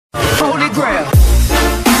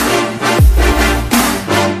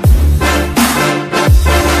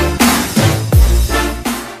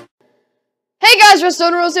guys,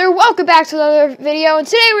 Stone Rose here. Welcome back to another video, and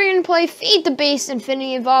today we're going to play Feed the Beast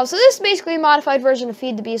Infinity Evolved. So this is basically a modified version of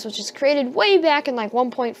Feed the Beast, which is created way back in like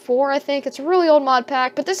 1.4, I think. It's a really old mod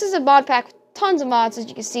pack, but this is a mod pack with tons of mods, as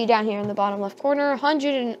you can see down here in the bottom left corner.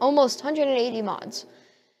 Almost 180 mods.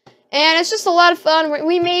 And it's just a lot of fun.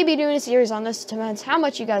 We may be doing a series on this. It depends how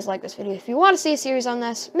much you guys like this video. If you want to see a series on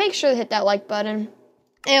this, make sure to hit that like button.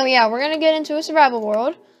 And yeah, we're going to get into a survival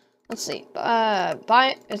world. Let's see,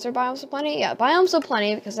 is there biomes aplenty? Yeah, biomes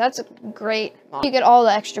aplenty, because that's a great mod. You get all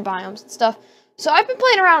the extra biomes and stuff. So I've been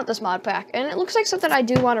playing around with this mod pack, and it looks like something I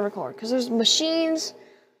do want to record, because there's machines.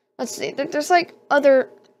 Let's see, there's like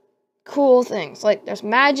other cool things. Like there's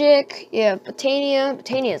magic, yeah, Botania.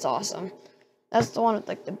 Botania is awesome. That's the one with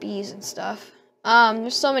like the bees and stuff.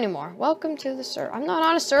 There's so many more. Welcome to the server. I'm not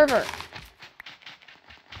on a server.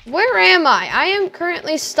 Where am I? I am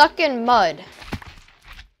currently stuck in mud.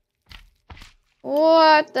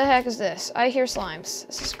 What the heck is this? I hear slimes.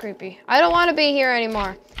 This is creepy. I don't want to be here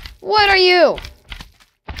anymore. What are you?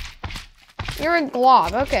 You're a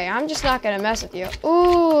glob. Okay, I'm just not going to mess with you.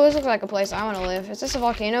 Ooh, this looks like a place I want to live. Is this a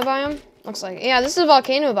volcano biome? Looks like, yeah, this is a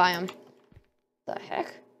volcano biome. The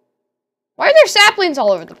heck? Why are there saplings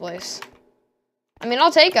all over the place? I mean,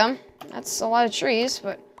 I'll take them. That's a lot of trees,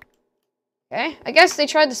 but... Okay, I guess they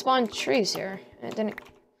tried to spawn trees here, and it didn't...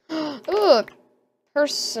 Ooh,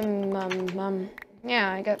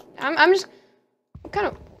 yeah, I'm just kind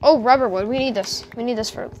of, oh, rubber wood. We need this. We need this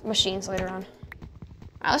for machines later on.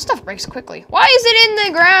 Wow, this stuff breaks quickly. Why is it in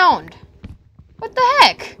the ground? What the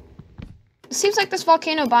heck? It seems like this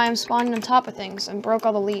volcano biome spawned on top of things and broke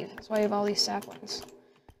all the leaves. That's why you have all these saplings.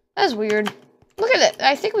 That's weird. Look at it.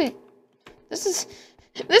 I think this is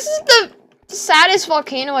the saddest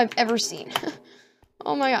volcano I've ever seen.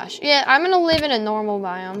 Oh my gosh. Yeah, I'm gonna live in a normal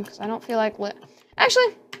biome because I don't feel like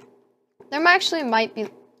Actually, there might be...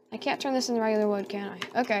 I can't turn this into regular wood, can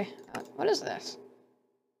I? Okay. What is this?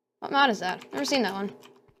 What mod is that? Never seen that one.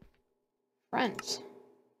 Friends.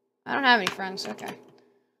 I don't have any friends. Okay.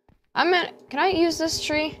 Can I use this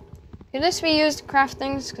tree? Can this be used to craft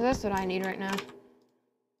things? Because that's what I need right now.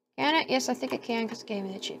 Can it? Yes, I think it can because it gave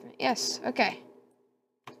me the achievement. Yes. Okay.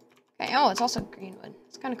 Okay. Oh, it's also green wood.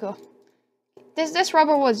 It's kind of cool. This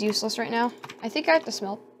rubber wood's useless right now. I think I have to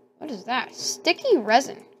smelt. What is that? Sticky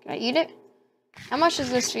resin. Can I eat it? How much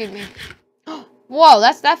does this feed me? Whoa,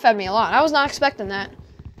 that fed me a lot. I was not expecting that.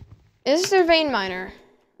 Is there vein miner?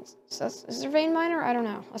 Is there vein miner? I don't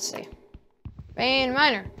know. Let's see. Vein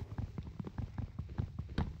miner.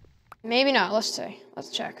 Maybe not. Let's see.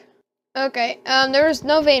 Let's check. Okay, there is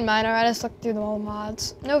no vein miner. I just looked through all the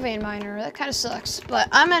mods. No vein miner. That kind of sucks. But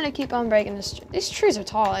I'm gonna keep on breaking this. These trees are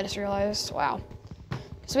tall, I just realized. Wow.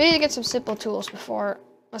 So we need to get some simple tools before...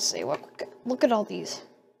 Let's see, look at all these.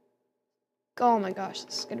 Oh my gosh,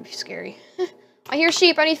 this is gonna be scary. I hear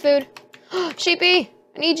sheep, I need food. Sheepy,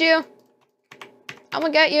 I need you. I'm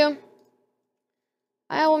gonna get you.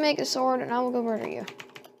 I will make a sword and I will go murder you.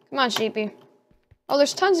 Come on, sheepy. Oh,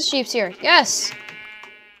 there's tons of sheeps here. Yes!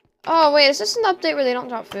 Oh, wait, is this an update where they don't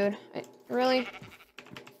drop food? Wait, really?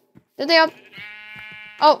 Did they up...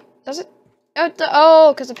 Oh, does it?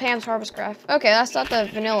 Oh, because of Pam's Harvest Craft. Okay, that's not the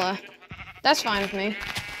vanilla. That's fine with me.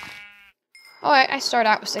 Oh, I start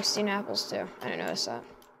out with 16 apples, too. I didn't notice that.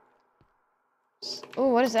 Oh,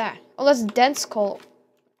 what is that? Oh, that's dense coal. Is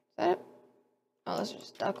that it? Oh, those are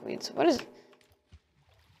just duckweeds. What is it?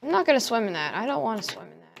 I'm not going to swim in that. I don't want to swim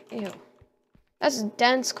in that. Ew. That's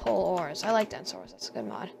dense coal ores. I like dense ores. That's a good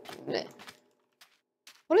mod. Blech.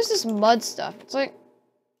 What is this mud stuff? It's like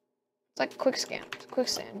quicksand.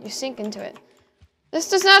 Quicksand. You sink into it. This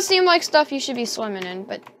does not seem like stuff you should be swimming in,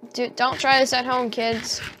 but don't try this at home,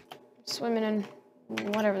 kids. Swimming in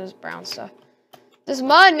whatever this brown stuff. This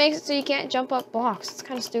mud makes it so you can't jump up blocks. It's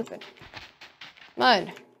kind of stupid.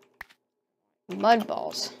 Mud. Mud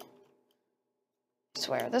balls. I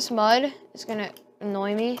swear, this mud is going to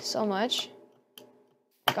annoy me so much.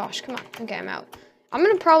 Gosh, come on. Okay, I'm out. I'm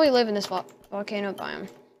going to probably live in this volcano biome.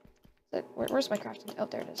 Where's my crafting? Oh,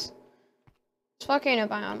 there it is. This volcano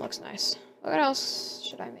biome looks nice. What else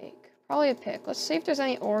should I make? Probably a pick. Let's see if there's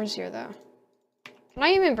any ores here, though. Can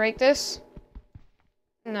I even break this?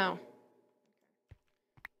 No.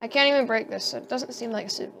 I can't even break this, so it doesn't seem like a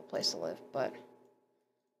suitable place to live, but...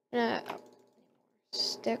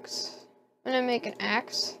 Sticks. I'm gonna make an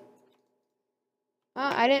axe.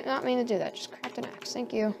 I did not mean to do that. Just craft an axe.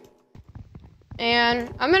 Thank you.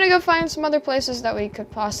 And I'm gonna go find some other places that we could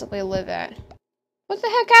possibly live at. What the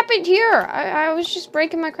heck happened here? I was just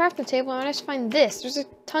breaking my crafting table and I just find this. There's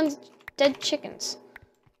tons of dead chickens.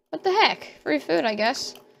 What the heck? Free food, I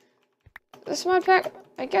guess. This mod pack,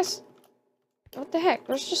 I guess. What the heck?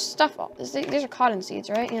 There's just stuff all. These are cotton seeds,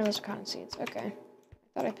 right? Yeah, those are cotton seeds. Okay. I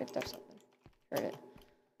thought I picked up something. Heard it.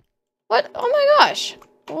 What? Oh my gosh!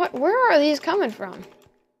 What? Where are these coming from?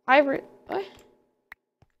 Hybrid. What?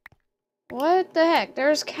 What the heck?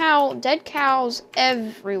 There's dead cows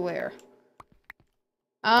everywhere.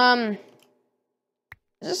 Is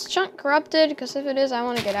this chunk corrupted? Because if it is, I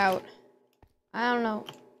want to get out. I don't know.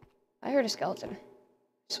 I heard a skeleton.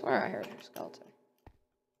 I swear I heard a skeleton.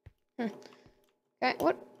 Okay,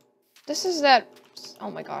 what? This is that.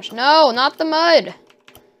 Oh my gosh. No, not the mud.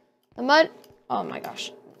 The mud. Oh my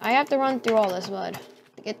gosh. I have to run through all this mud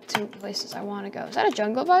to get to places I want to go. Is that a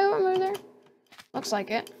jungle biome over there? Looks like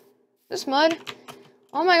it. This mud.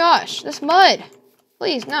 Oh my gosh. This mud.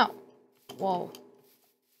 Please, no. Whoa.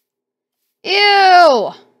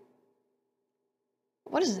 Ew!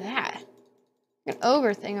 What is that? An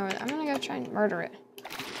ogre thing over there. I'm gonna go try and murder it.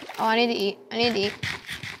 Oh, I need to eat. I need to eat.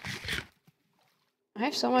 I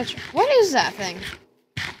have so much. What is that thing?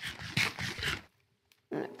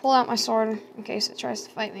 I'm gonna pull out my sword in case it tries to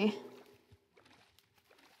fight me.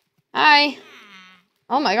 Hi.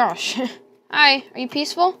 Oh my gosh. Hi. Are you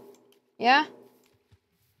peaceful? Yeah?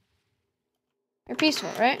 You're peaceful,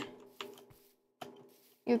 right?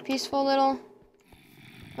 You peaceful little...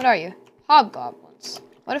 What are you? Hobgoblins.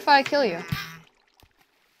 What if I kill you?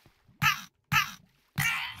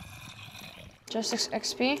 Just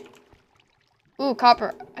XP? Ooh,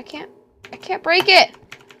 copper. I can't break it!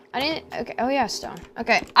 Okay, oh yeah, stone.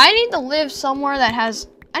 Okay, I need to live somewhere that has...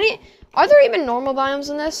 Are there even normal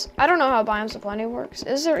biomes in this? I don't know how Biomes of Plenty works.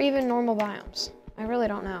 Is there even normal biomes? I really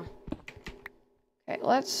don't know. Okay,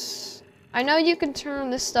 let's... I know you can turn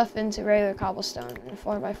this stuff into regular cobblestone in a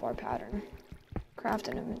 4x4 pattern. Craft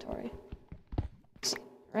an inventory.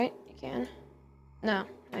 Right? You can? No.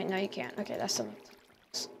 No, you can't. Okay, that's something.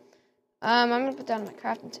 I'm gonna put down my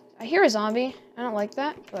crafting. I hear a zombie. I don't like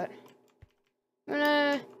that, but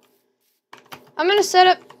I'm gonna set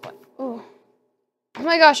up. Ooh. Oh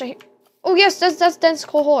my gosh! Oh yes, that's dense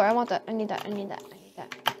coal ore. I want that. I need that. I need that. I need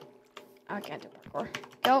that. Oh, I can't do parkour.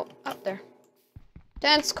 Go up there.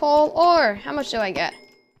 Dense coal ore. How much do I get?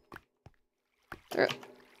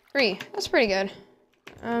 3. That's pretty good.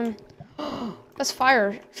 That's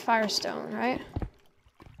firestone, right?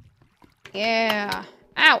 Yeah.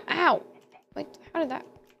 Ow! Ow! Wait, how did that...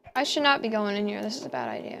 I should not be going in here. This is a bad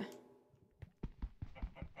idea.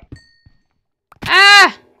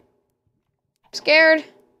 Ah! I'm scared.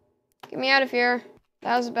 Get me out of here.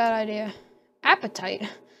 That was a bad idea. Appetite.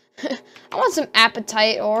 I want some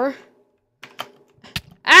appetite ore.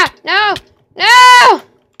 Ah! No! No!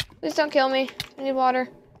 Please don't kill me. I need water.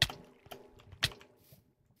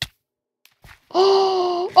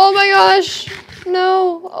 Oh my gosh!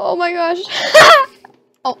 No! Oh my gosh!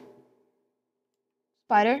 Oh.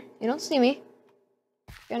 Spider, you don't see me.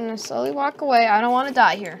 I'm gonna slowly walk away. I don't want to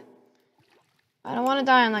die here. I don't want to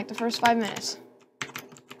die in like the first 5 minutes.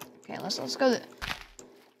 Okay, let's go.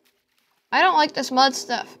 I don't like this mud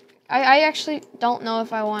stuff. I actually don't know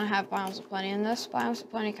if I want to have Biomes of Plenty in this. Biomes of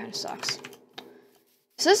Plenty kind of sucks.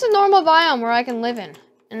 Is this a normal biome where I can live in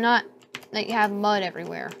and not like have mud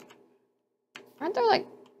everywhere? Aren't there like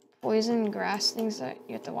poison grass things that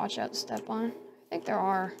you have to watch out to step on? I think there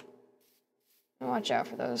are. Watch out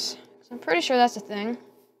for those. I'm pretty sure that's a thing.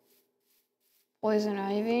 Poison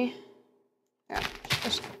ivy. Yeah,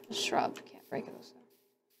 just a shrub. Can't break those.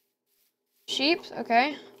 Sheep.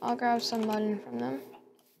 Okay, I'll grab some mud from them.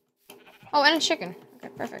 Oh, and a chicken. Okay,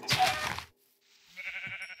 perfect.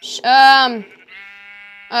 Do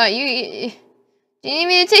you need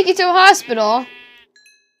me to take you to a hospital?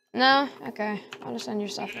 No? Okay, I'll just end your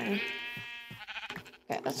suffering.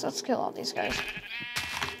 Okay, let's kill all these guys.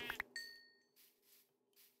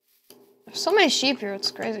 There's so many sheep here,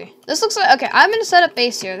 it's crazy. This looks like, okay, I'm gonna set up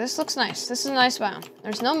base here. This looks nice. This is a nice biome.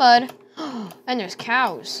 There's no mud. And there's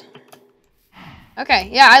cows. Okay,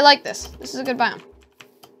 yeah, I like this. This is a good biome.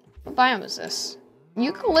 What biome is this?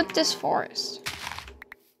 Eucalyptus forest.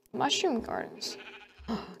 Mushroom gardens.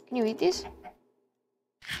 Can you eat these?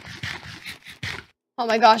 Oh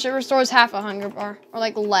my gosh, it restores half a hunger bar. Or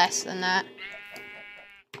like less than that.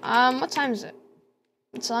 What time is it?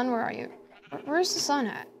 Sun, where are you? Where's the sun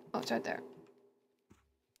at? Oh, it's right there.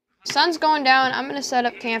 Sun's going down. I'm gonna set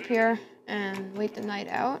up camp here and wait the night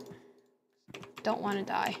out. Don't want to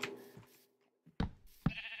die.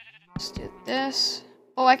 Let's do this.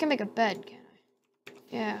 Oh, I can make a bed, can I?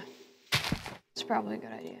 Yeah. It's probably a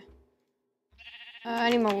good idea. I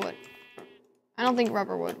need more wood. I don't think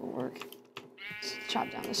rubber wood will work. Let's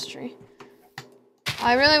chop down this tree.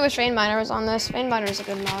 I really wish Vein Miner was on this. Vein Miner is a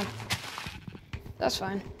good mod. That's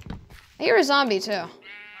fine. I hear a zombie, too.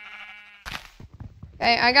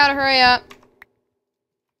 Okay, I gotta hurry up.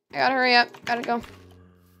 Gotta go.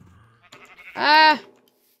 Ah!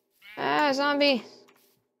 Ah, zombie.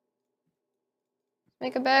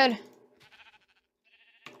 Make a bed.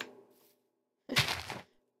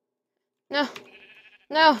 No.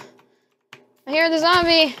 No. I hear the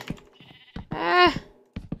zombie. Ah.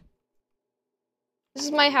 This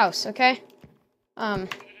is my house, okay? Don't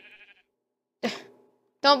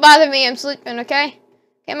bother me, I'm sleeping, okay?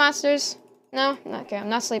 Okay, monsters? No? Okay, I'm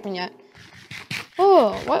not sleeping yet.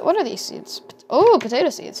 Oh, what are these seeds? Oh, potato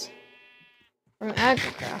seeds. From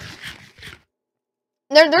AgriCraft.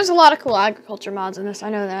 There's a lot of cool agriculture mods in this, I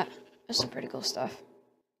know that. There's some pretty cool stuff.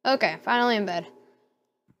 Okay, finally in bed.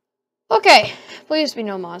 Okay, please be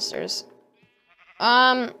no monsters.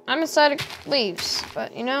 I'm inside of leaves,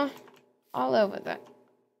 but you know, I'll live with it.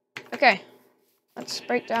 Okay, let's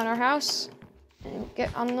break down our house and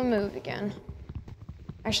get on the move again.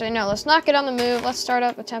 Actually, no, let's not get on the move. Let's start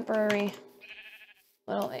up a temporary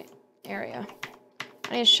little area.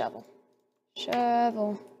 I need a shovel.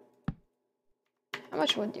 Shovel. How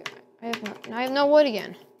much wood do you have? I have no wood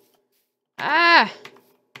again. Ah!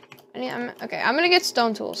 Okay, I'm gonna get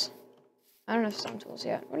stone tools. I don't have stone tools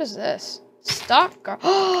yet. What is this? Stock guard.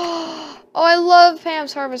 Oh, I love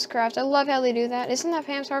Pam's Harvest Craft. I love how they do that. Isn't that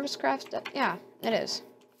Pam's Harvest Craft? Yeah, it is.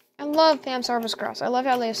 I love Pam's Harvest Crafts. I love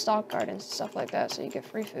how they have stock gardens and stuff like that, so you get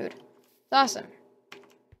free food. It's awesome.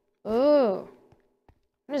 Ooh.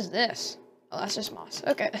 What is this? Oh, that's just moss.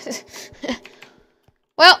 Okay.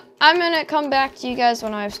 Well, I'm gonna come back to you guys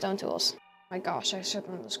when I have stone tools. Oh my gosh, I heard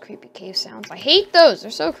one of those creepy cave sounds. I hate those.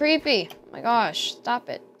 They're so creepy. Oh my gosh, stop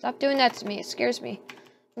it. Stop doing that to me. It scares me.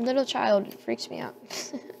 A little child, it freaks me out.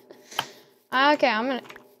 Okay, I'm gonna...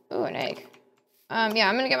 Ooh, an egg. Yeah,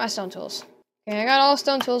 I'm gonna get my stone tools. Okay, I got all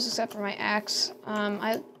stone tools except for my axe. I'm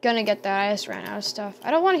gonna get that. I just ran out of stuff.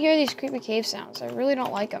 I don't want to hear these creepy cave sounds. I really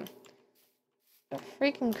don't like them. They're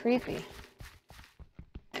freaking creepy.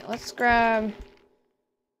 Okay, let's grab...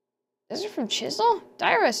 Is it from Chisel?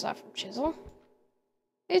 Diorite's not from Chisel. What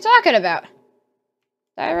are you talking about?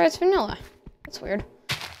 Diorite's vanilla. That's weird.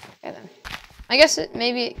 Okay then. I guess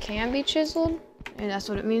maybe it can be chiseled. Maybe that's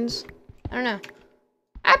what it means. I don't know.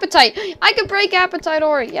 Appetite! I could break appetite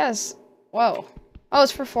ore! Yes. Whoa. Oh,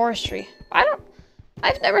 it's for forestry.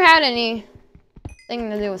 I've never had anything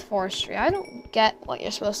to do with forestry. I don't get what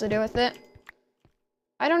you're supposed to do with it.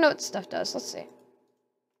 I don't know what stuff does. Let's see.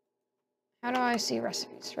 How do I see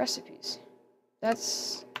recipes? Recipes.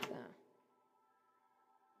 That's...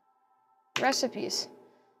 recipes.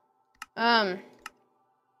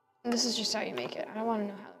 This is just how you make it. I don't want to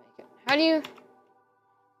know how to make it. How do you...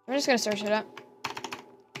 I'm just gonna search it up.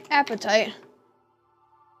 Appetite.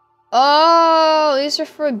 Oh, these are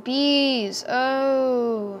for bees.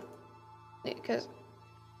 Oh. Because...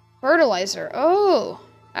 fertilizer. Oh.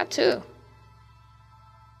 That too.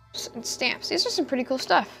 And stamps. These are some pretty cool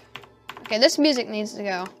stuff. Okay, this music needs to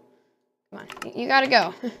go. Come on. You gotta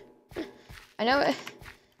go. I know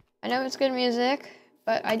it's good music,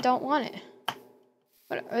 but I don't want it.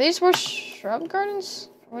 What, are these more shrub gardens?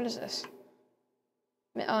 What is this?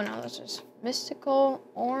 Oh no, that's just mystical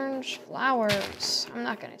orange flowers. I'm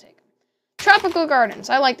not gonna take them. Tropical gardens.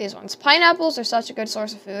 I like these ones. Pineapples are such a good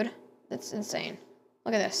source of food. It's insane.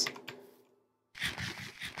 Look at this.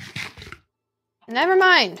 Never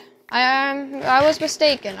mind. I was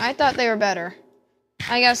mistaken. I thought they were better.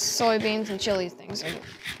 I guess soybeans and chili things are...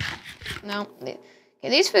 No. Okay,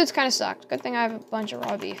 these foods kind of suck. Good thing I have a bunch of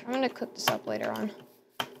raw beef. I'm gonna cook this up later on.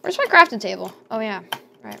 Where's my crafting table? Oh yeah,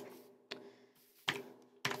 right.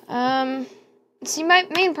 See, my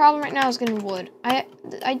main problem right now is getting wood. I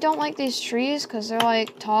don't like these trees because they're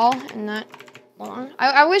like tall and not long.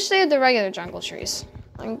 I wish they had the regular jungle trees,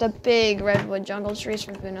 like the big redwood jungle trees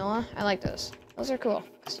from vanilla. I like those. Those are cool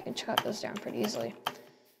because you can cut those down pretty easily.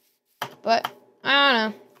 But I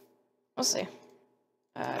don't know. We'll see.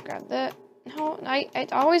 Grab that. No, I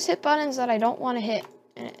always hit buttons that I don't want to hit,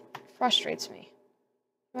 and it frustrates me.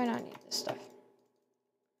 Why not need this stuff?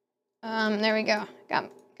 There we go. Got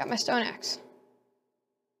my stone axe.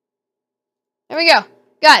 There we go.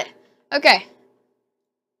 Got it. Okay.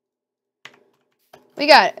 We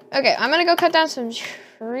got it. Okay, I'm gonna go cut down some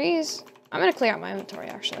trees. I'm gonna clear out my inventory,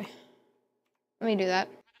 actually. Let me do that.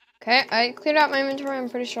 Okay, I cleared out my inventory. I'm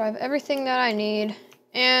pretty sure I have everything that I need.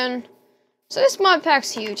 And so this mod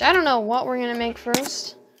pack's huge. I don't know what we're gonna make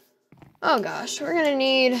first. Oh gosh, we're gonna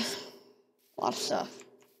need a lot of stuff.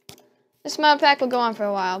 This mod pack will go on for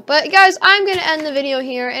a while. But guys, I'm going to end the video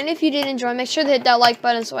here. And if you did enjoy, make sure to hit that like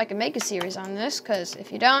button so I can make a series on this. Because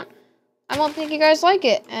if you don't, I won't think you guys like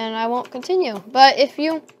it. And I won't continue. But if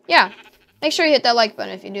you, yeah, make sure you hit that like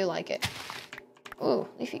button if you do like it. Ooh,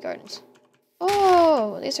 leafy gardens.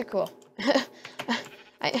 Oh, these are cool.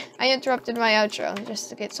 I interrupted my outro just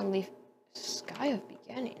to get some leaf. Sky of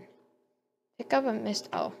Beginning. Pick up a mist.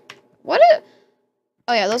 Oh. What?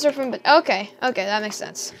 Oh, yeah, those are from. Okay, that makes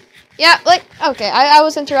sense. Yeah, like, okay, I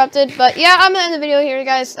was interrupted, but yeah, I'm gonna end the video here,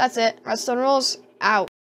 guys. That's it. Redstone rules out.